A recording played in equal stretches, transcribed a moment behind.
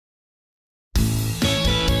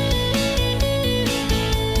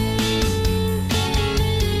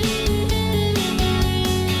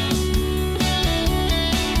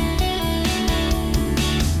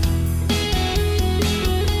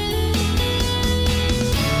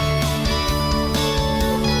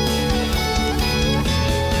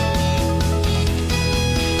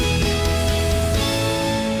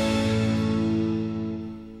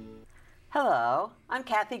I'm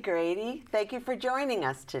Kathy Grady. Thank you for joining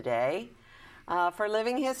us today for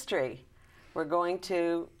Living History. We're going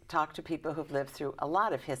to talk to people who've lived through a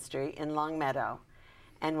lot of history in Longmeadow.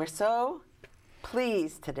 And we're so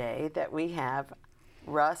pleased today that we have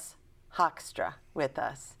Russ Hoekstra with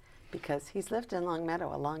us because he's lived in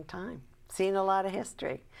Longmeadow a long time, seen a lot of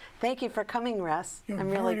history. Thank you for coming, Russ. You're I'm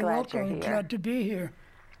really very glad welcome. you're here. Glad to be here.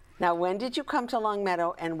 Now, when did you come to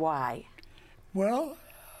Longmeadow and why? Well,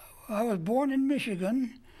 I was born in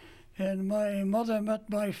Michigan, and my mother met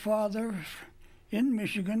my father in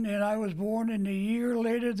Michigan, and I was born, and a year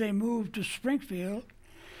later they moved to Springfield.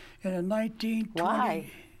 And in 1920,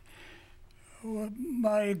 Why? Well,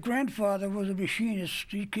 my grandfather was a machinist.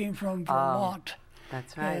 He came from Vermont.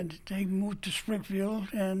 That's right. And they moved to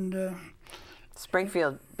Springfield, and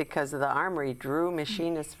Springfield, because of the armory, drew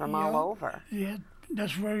machinists from all over. Yeah,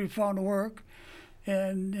 that's where he found work.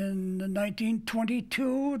 And in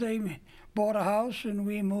 1922, they bought a house, and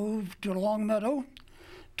we moved to Longmeadow,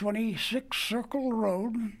 26 Circle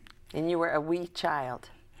Road. And you were a wee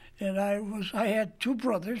child. And I had two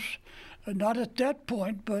brothers, not at that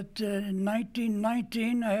point, but in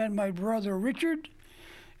 1919, I had my brother Richard.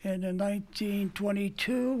 And in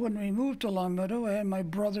 1922, when we moved to Longmeadow, I had my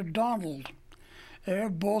brother Donald. They're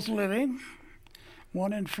both living,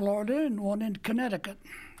 one in Florida and one in Connecticut.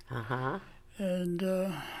 Uh-huh. And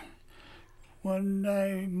when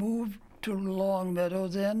I moved to Longmeadow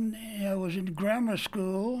then, I was in grammar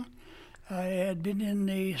school. I had been in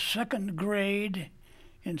the second grade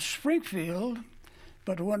in Springfield,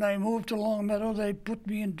 but when I moved to Longmeadow, they put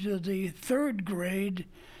me into the third grade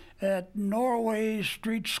at Norway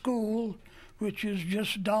Street School, which is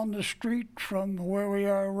just down the street from where we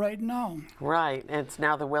are right now. Right, and it's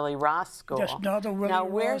now the Willie Ross School. That's now the Willie now,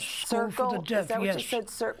 Ross where's School Circle? for the Deaf, Is that yes. what you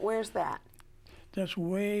said? Where's that? That's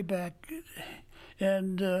way back.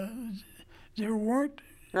 And there weren't...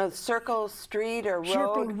 No, Circle Street or Road?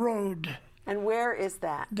 Circle Road. And where is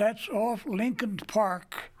that? That's off Lincoln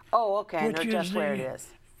Park. Oh, okay, I know which just is where it is.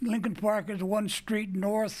 Lincoln Park is one street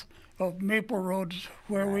north of Maple Road,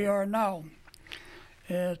 where we are now.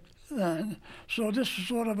 So this is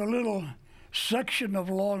sort of a little section of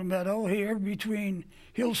Longmeadow here between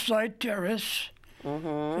Hillside Terrace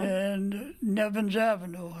and Nevins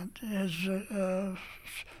Avenue. There's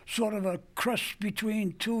sort of a crest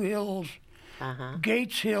between two hills.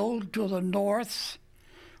 Gates Hill to the north,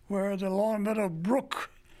 where the Longmeadow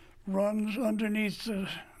Brook runs underneath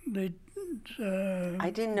the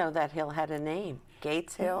I didn't know that hill had a name.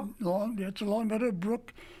 Gates Hill? It's the Longmeadow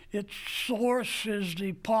Brook. Its source is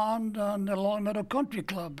the pond on the Longmeadow Country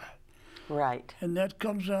Club. Right. And that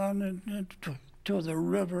comes on to the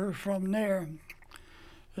river from there.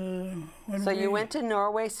 So you went to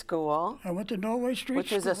Norway School. I went to Norway Street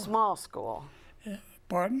Which was a small school.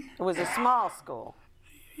 Pardon? It was a small school,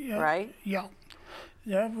 right? Yeah.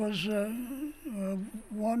 That was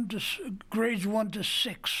grades 1 to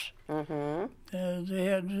 6. They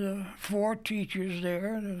had 4 teachers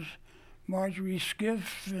there. There was Marjorie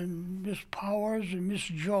Skiff and Miss Powers and Miss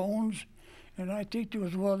Jones, and I think there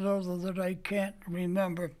was one other that I can't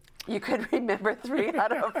remember. You could remember 3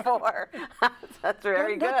 out of 4. That's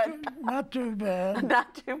very good. Not too bad.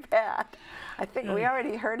 Not too bad. I think we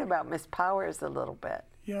already heard about Miss Powers a little bit.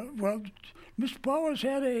 Yeah, well, Miss Powers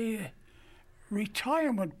had a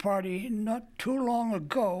retirement party not too long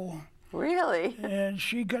ago. Really? And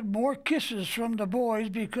she got more kisses from the boys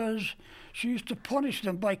because she used to punish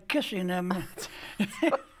them by kissing them.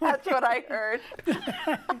 That's what I heard.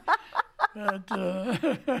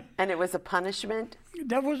 And it was a punishment?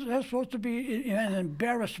 That's supposed to be an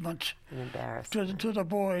embarrassment. An embarrassment. To the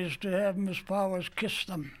boys to have Miss Powers kiss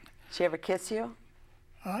them. Did she ever kiss you?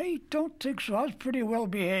 I don't think so. I was pretty well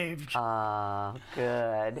behaved. Oh,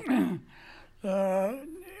 good.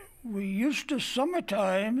 We used to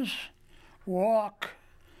sometimes walk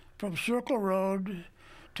from Circle Road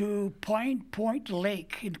to Pine Point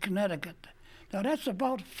Lake in Connecticut. Now that's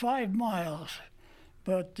about 5 miles,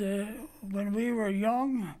 but when we were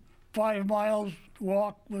young, 5 miles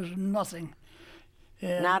walk was nothing.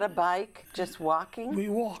 And not a bike, just walking? We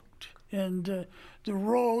walked, and the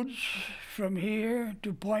roads from here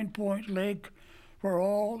to Pine Point Lake were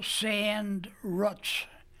all sand ruts.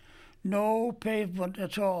 No pavement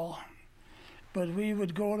at all. But we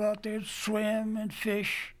would go out there, swim and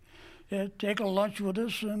fish, take a lunch with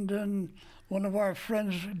us, and then one of our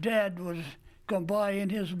friends' dad would come by in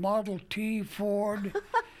his Model T Ford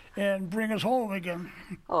and bring us home again.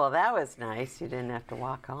 Oh, that was nice. You didn't have to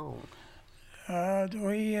walk home.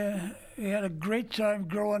 We had a great time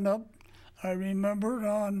growing up. I remember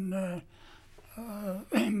on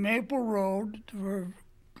Maple Road, there were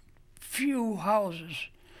few houses.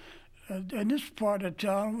 In this part of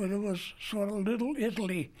town, it was sort of Little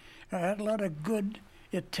Italy. I had a lot of good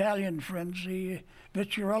Italian friends. The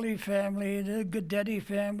Vicarelli family, the Guidetti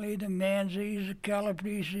family, the Manzis, the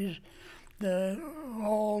Calabrisis,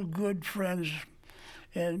 all good friends.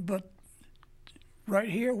 But right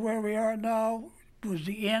here where we are now was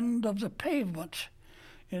the end of the pavement.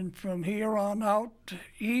 And from here on out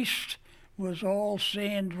east was all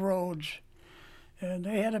sand roads. And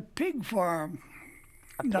they had a pig farm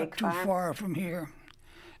not too far from here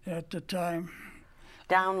at the time.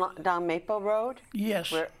 Down Maple Road?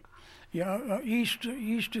 Yes. Yeah,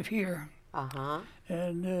 east of here. Uh-huh.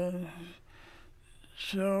 And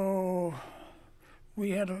so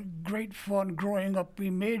we had a great fun growing up.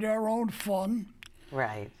 We made our own fun.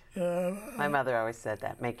 Right. My mother always said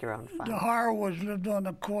that, make your own fun. The Harwoods lived on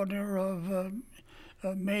the corner of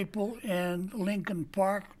Maple and Lincoln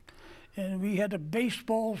Park. And we had a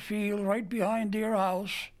baseball field right behind their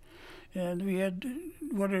house. And we had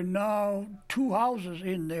what are now 2 houses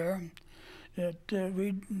in there that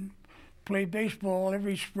we'd play baseball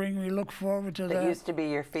every spring. We look forward to that. It used to be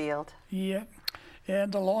your field? Yeah.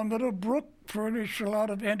 And the Long Meadow Brook furnished a lot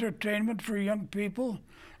of entertainment for young people.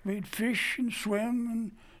 We'd fish and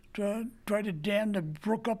swim and try to dam the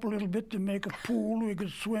brook up a little bit to make a pool we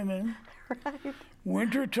could swim in. Right.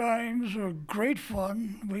 Winter times were great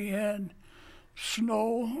fun. We had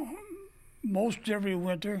snow most every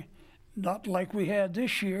winter, not like we had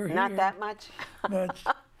this year. Not that much? But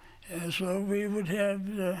so we would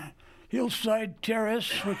have the Hillside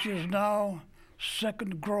Terrace, which is now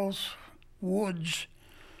Second Growth Woods,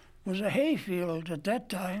 was a hayfield at that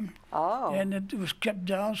time. Oh. And it was kept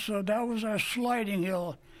down, so that was our sliding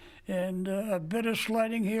hill. And a better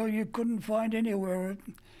sliding hill you couldn't find anywhere.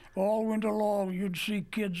 All winter long, you'd see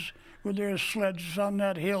kids with their sleds on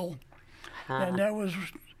that hill. And that was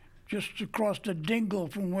just across the dingle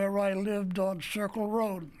from where I lived on Circle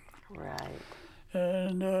Road. Right.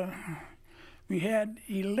 And we had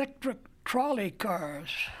electric trolley cars.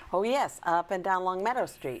 Oh, yes, up and down Long Meadow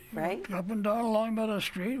Street, right? Up and down Long Meadow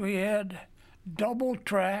Street. We had double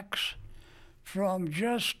tracks from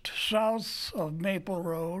just south of Maple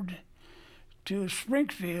Road to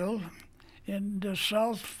Springfield. And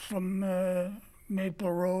south from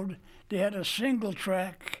Maple Road, they had a single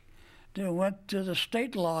track that went to the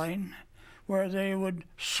state line, where they would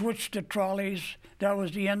switch the trolleys. That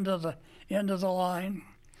was the end of the line.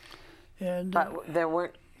 And But there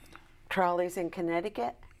weren't trolleys in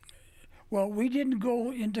Connecticut? well, we didn't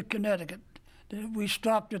go into Connecticut. We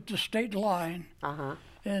stopped at the state line. Uh-huh.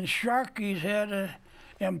 And Sharkey's had a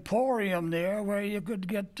emporium there where you could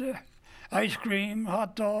get ice cream,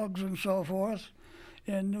 hot dogs, and so forth.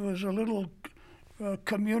 And there was a little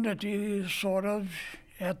community, sort of,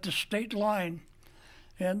 at the state line.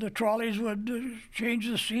 And the trolleys would change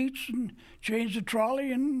the seats and change the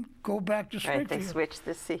trolley and go back to Springfield. Right, they switched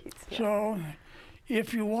the seats. Yeah. So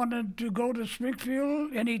if you wanted to go to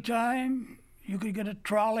Springfield anytime, you could get a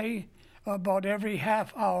trolley about every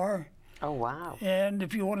half hour. Oh, wow. And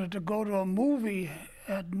if you wanted to go to a movie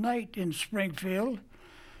at night in Springfield,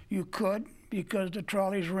 you could, because the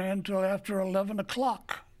trolleys ran till after 11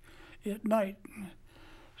 o'clock at night.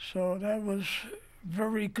 So that was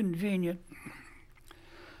very convenient.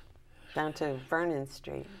 Down to Vernon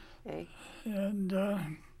Street, eh? And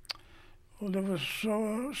well, there was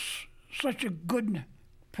such a good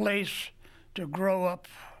place to grow up.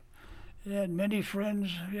 We had many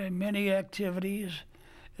friends, we had many activities,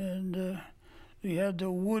 and we had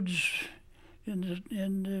the woods in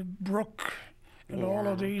the brook and all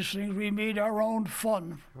of these things. We made our own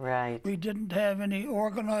fun. Right. We didn't have any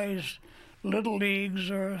organized little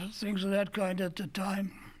leagues or things of that kind at the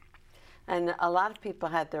time. And a lot of people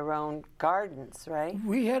had their own gardens, right?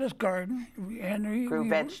 We had a garden, and we Grew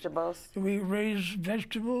vegetables. We raised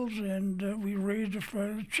vegetables, and we raised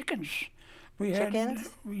chickens. Chickens?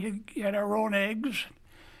 We had our own eggs,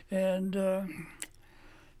 and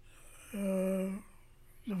the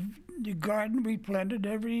garden we planted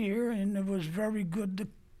every year, and it was very good.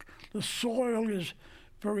 The soil is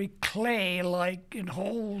very clay-like. It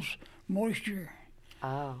holds moisture.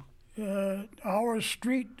 Oh. Our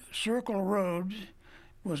street, Circle Road,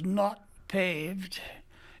 was not paved.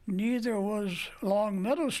 Neither was Long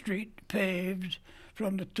Meadow Street paved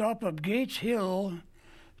from the top of Gates Hill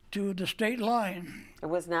to the state line. It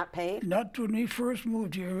was not paved? Not when we first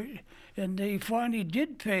moved here. And they finally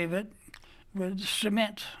did pave it with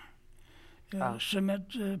cement,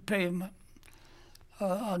 cement pavement.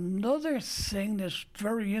 Another thing that's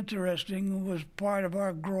very interesting, was part of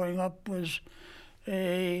our growing up, was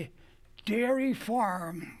a dairy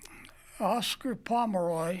farm Oscar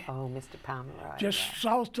Pomeroy, Oh, Mr. Pomeroy. just yeah.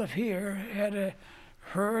 south of here, had a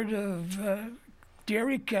herd of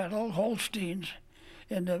dairy cattle, Holsteins,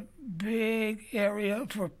 in a big area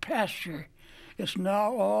for pasture. It's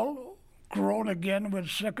now all grown again with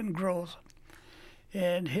second growth.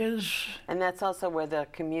 And And that's also where the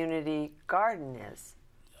community garden is.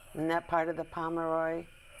 Isn't that part of the Pomeroy?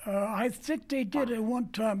 I think they did at one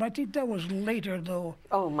time. I think that was later, though.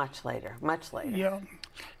 Oh, much later, much later. Yeah.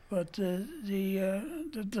 But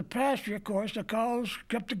the pasture, of course, the cows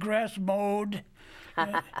kept the grass mowed.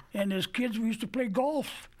 And as kids, we used to play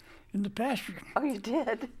golf in the pasture. Oh, you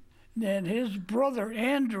did? And his brother,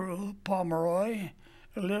 Andrew Pomeroy,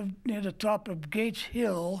 lived near the top of Gates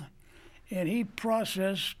Hill, and he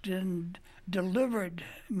processed and delivered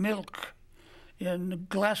milk in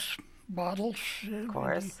glass bottles. Of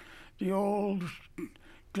course. The old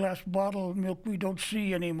glass bottle milk we don't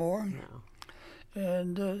see anymore. No.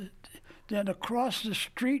 And then across the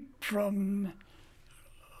street from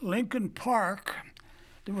Lincoln Park,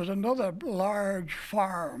 there was another large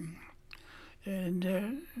farm.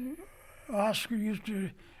 And Oscar used to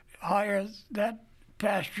hire that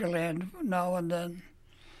pasture land now and then.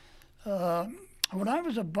 When I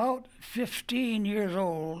was about 15 years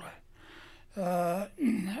old, I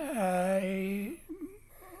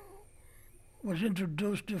was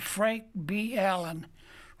introduced to Frank B. Allen,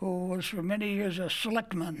 who was for many years a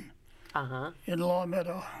selectman in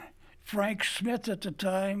Longmeadow. Frank Smith at the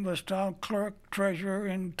time was town clerk, treasurer,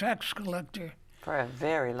 and tax collector. For a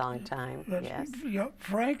very long time, yes. Yeah,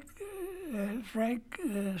 Frank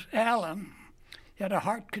Allen had a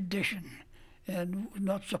heart condition and was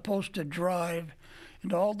not supposed to drive.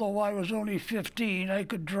 And although I was only 15, I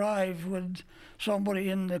could drive with somebody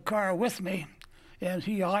in the car with me. And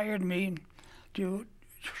he hired me to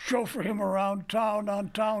chauffeur him around town on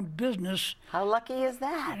town business. How lucky is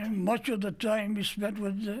that? And much of the time he spent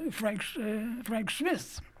with Frank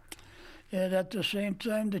Smith. And at the same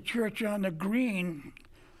time, the church on the green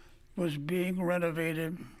was being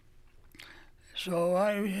renovated. So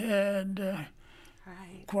I had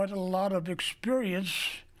quite a lot of experience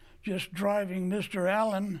just driving Mr.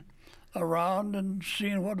 Allen around and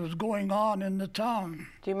seeing what was going on in the town.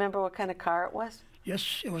 Do you remember what kind of car it was?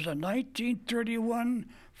 Yes, it was a 1931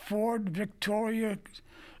 Ford Victoria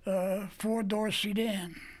four-door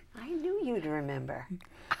sedan. I knew you'd remember.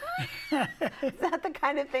 Is that the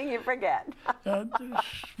kind of thing you forget?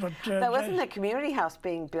 That wasn't the community house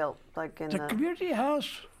being built, like in the community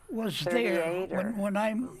house was there when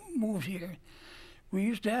I moved here. We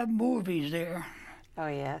used to have movies there. Oh,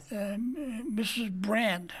 yes. Mrs.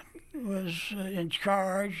 Brandt was in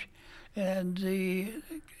charge, and the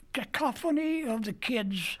cacophony of the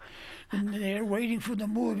kids, and they're waiting for the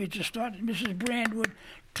movie to start. Mrs. Brandt would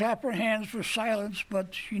clap her hands for silence,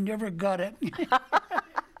 but she never got it.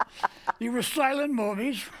 They were silent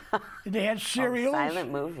movies. They had serials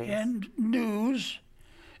silent movies. And news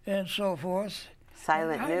and so forth.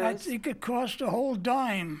 Silent news? I think it cost a whole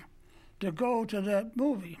dime to go to that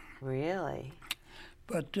movie. Really?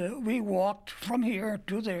 But we walked from here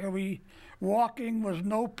to there. Walking was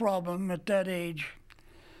no problem at that age.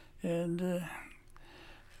 And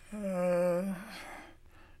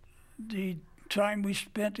the time we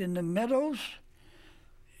spent in the meadows,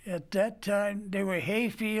 at that time there were hay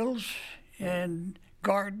fields and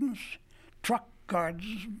gardens, truck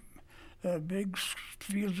gardens, big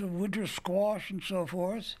fields of winter squash and so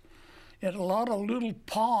forth, and a lot of little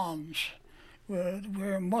ponds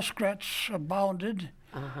where muskrats abounded.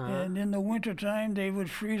 And in the wintertime, they would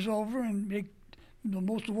freeze over and make the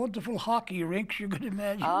most wonderful hockey rinks you could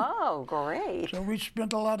imagine. Oh, great. So we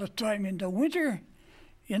spent a lot of time in the winter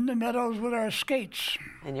in the meadows with our skates.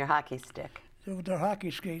 And your hockey stick. So with our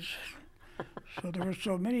hockey skates. So there were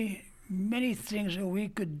so many things that we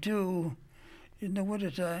could do in the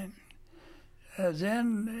wintertime.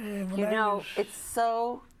 Then when it's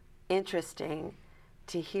so interesting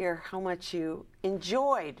to hear how much you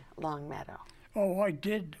enjoyed Longmeadow. Oh, I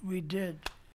did. We did.